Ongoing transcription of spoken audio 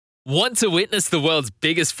Want to witness the world's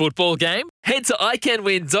biggest football game? Head to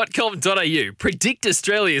iCanWin.com.au, predict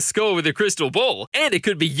Australia's score with a crystal ball, and it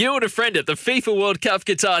could be you and a friend at the FIFA World Cup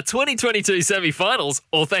Qatar 2022 semi-finals,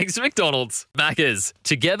 all thanks to McDonald's. Maccas,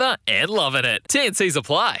 together and loving it. TNCs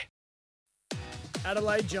apply.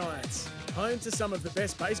 Adelaide Giants, home to some of the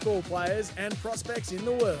best baseball players and prospects in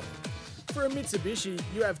the world. For a Mitsubishi,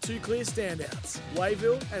 you have two clear standouts,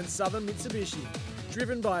 Wayville and Southern Mitsubishi,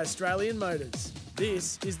 driven by Australian Motors.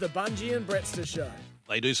 This is the Bunji and Brettster Show.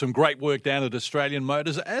 They do some great work down at Australian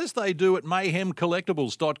Motors, as they do at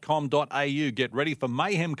mayhemcollectibles.com.au. Get ready for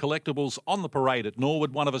Mayhem Collectibles on the parade at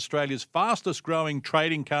Norwood, one of Australia's fastest-growing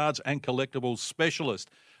trading cards and collectibles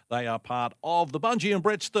specialist. They are part of the Bunji and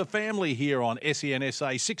Brettster family here on SENSA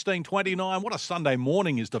 1629. What a Sunday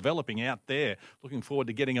morning is developing out there. Looking forward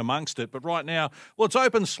to getting amongst it. But right now, well, it's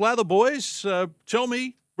Open Slather, boys. Tell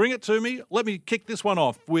me, bring it to me. Let me kick this one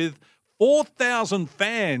off with 4,000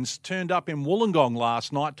 fans turned up in Wollongong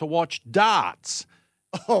last night to watch darts.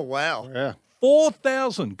 Oh, wow. Yeah.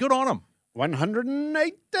 4,000. Good on them.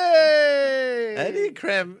 180. How do you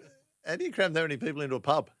cram that many people into a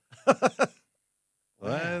pub?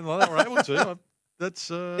 Well, they were able to.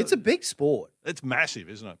 That's It's a big sport. It's massive,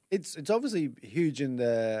 isn't it? It's obviously huge in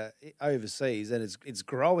the overseas, and it's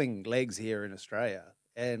growing legs here in Australia.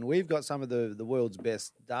 And we've got some of the world's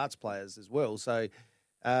best darts players as well. So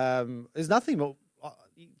there's nothing but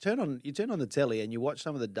you turn on the telly and you watch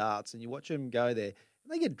some of the darts and you watch them go there.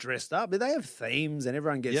 And they get dressed up. They have themes and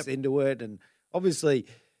everyone gets into it. And obviously,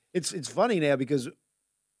 it's funny now because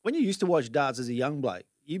when you used to watch darts as a young bloke,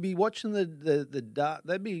 you'd be watching the dart.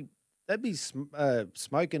 They'd be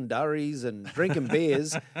smoking durries and drinking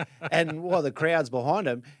beers, and while the crowd's behind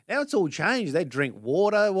them. Now it's all changed. They drink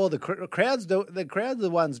water. Well, the crowd's are the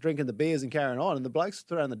ones drinking the beers and carrying on, and the blokes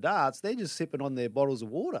throwing the darts, they're just sipping on their bottles of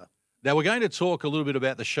water. Now, we're going to talk a little bit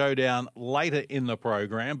about the showdown later in the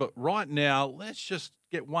program, but right now, let's just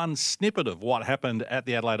get one snippet of what happened at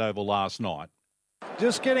the Adelaide Oval last night.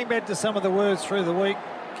 Just getting back to some of the words through the week,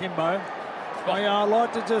 Kimbo. I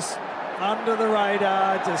like to just, under the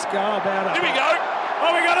radar, just go about it. Here we go.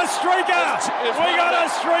 Oh, we got a streaker. We got a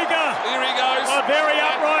streaker. Here he goes. A very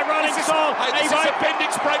upright running style. Hey, this is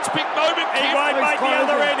appendix breaks big moment. He won't make the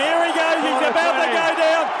other end. Here he goes. He's about to go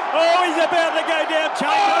down. Oh, he's about to go down.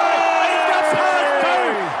 He's got past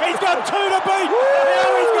two. He's got two to beat. Now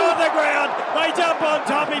he's got the ground. They jump on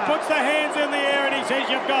top. He puts the hands in the air and he says,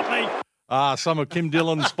 "You've got me." Some of Kim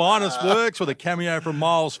Dillon's finest works with a cameo from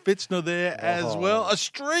Miles Fitzner there as well. A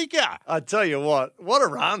streaker. I tell you what a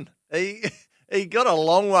run. He got a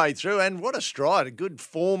long way through, and what a stride, a good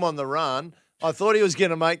form on the run. I thought he was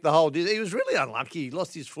going to make the whole – he was really unlucky. He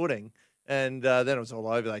lost his footing, and then it was all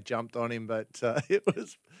over. They jumped on him, but it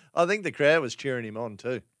was – I think the crowd was cheering him on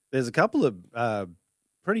too. There's a couple of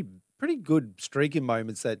pretty good streaking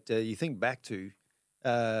moments that you think back to.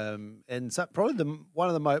 And so probably one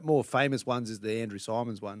of the more famous ones is the Andrew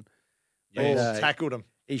Simons one. Yeah, tackled him.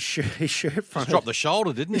 His shirt front dropped the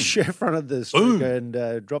shoulder, didn't he? His shirt front of the streaker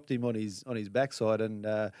and dropped him on his backside. And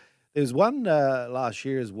there was one last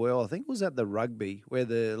year as well. I think it was at the rugby where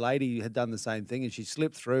the lady had done the same thing, and she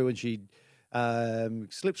slipped through and she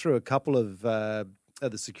slipped through a couple of the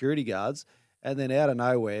security guards, and then out of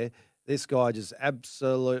nowhere, this guy just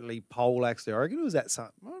absolutely poleaxed her. I reckon it was at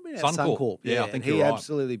Suncorp. Yeah, I think he you're right.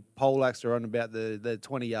 Absolutely poleaxed her on about the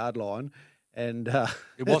 20-yard line. And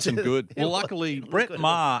it wasn't good. Well, luckily, Brett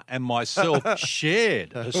Maher and myself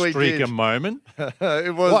shared a streaker moment.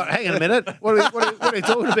 It was. What? Hang on a minute. What are you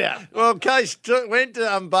talking about? Well, Case went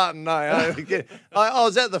to unbutton. No, I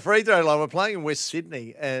was at the free throw line. We're playing in West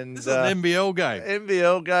Sydney, and this is an NBL game.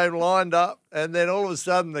 NBL game lined up, and then all of a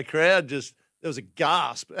sudden the crowd just. There was a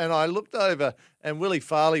gasp, and I looked over, and Willie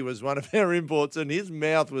Farley was one of our imports, and his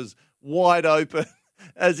mouth was wide open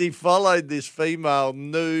as he followed this female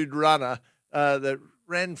nude runner that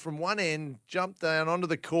ran from one end, jumped down onto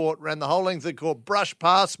the court, ran the whole length of the court, brushed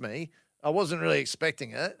past me. I wasn't really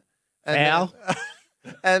expecting it. And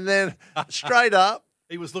then straight up.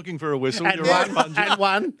 He was looking for a whistle. And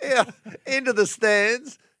one. Yeah, into the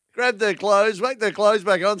stands, grabbed their clothes, whacked their clothes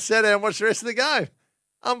back on, sat down and watched the rest of the game.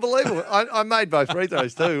 Unbelievable. I made both free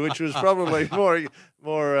throws too, which was probably more. Which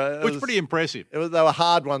was pretty impressive. They were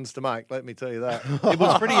hard ones to make, let me tell you that. It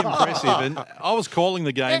was pretty impressive. And I was calling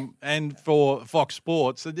the game, and for Fox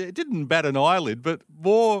Sports, it didn't bat an eyelid, but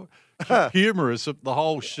more humorous of the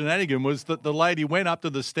whole shenanigan was that the lady went up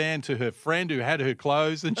to the stand to her friend who had her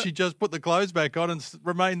clothes, and she just put the clothes back on and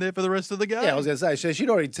remained there for the rest of the game. Yeah, I was going to say, so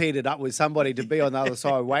she'd already teed it up with somebody to be on the other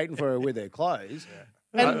side waiting for her with her clothes. Yeah.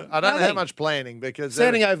 I don't know how much planning because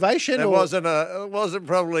standing ovation. It wasn't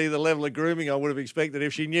probably the level of grooming I would have expected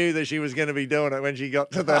if she knew that she was going to be doing it when she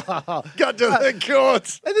got to the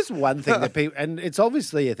courts. And this is one thing that people, and it's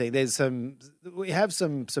obviously a thing. We have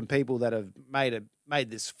some people that have made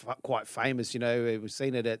this quite famous. You know, we've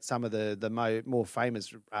seen it at some of the more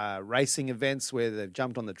famous racing events where they've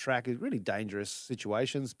jumped on the track. It's really dangerous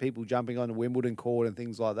situations. People jumping on the Wimbledon court and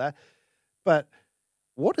things like that. But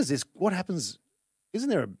what happens?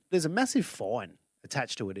 Isn't there's a massive fine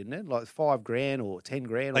attached to it, isn't it? Like $5,000 or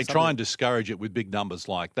 $10,000. They try and discourage it with big numbers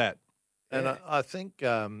like that. And I think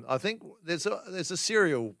there's a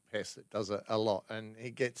serial pest that does it a lot, and he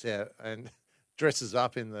gets out and dresses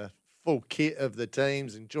up in the full kit of the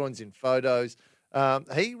teams and joins in photos.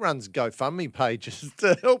 He runs GoFundMe pages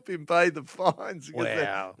to help him pay the fines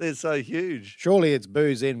because they're so huge. Surely it's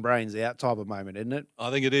booze in, brains out type of moment, isn't it?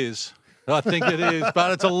 I think it is. But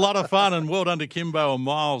it's a lot of fun, and well done to Kimbo and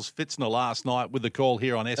Miles Fitzner last night with the call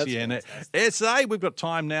here on SEN SA. We've got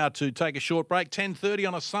time now to take a short break, 10:30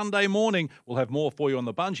 on a Sunday morning. We'll have more for you on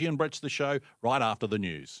the Bunji and Brettster show right after the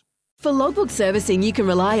news. For logbook servicing you can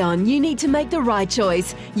rely on, you need to make the right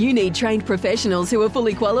choice. You need trained professionals who are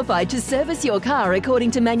fully qualified to service your car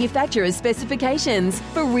according to manufacturer's specifications.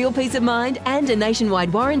 For real peace of mind and a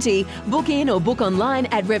nationwide warranty, book in or book online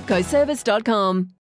at repcoservice.com.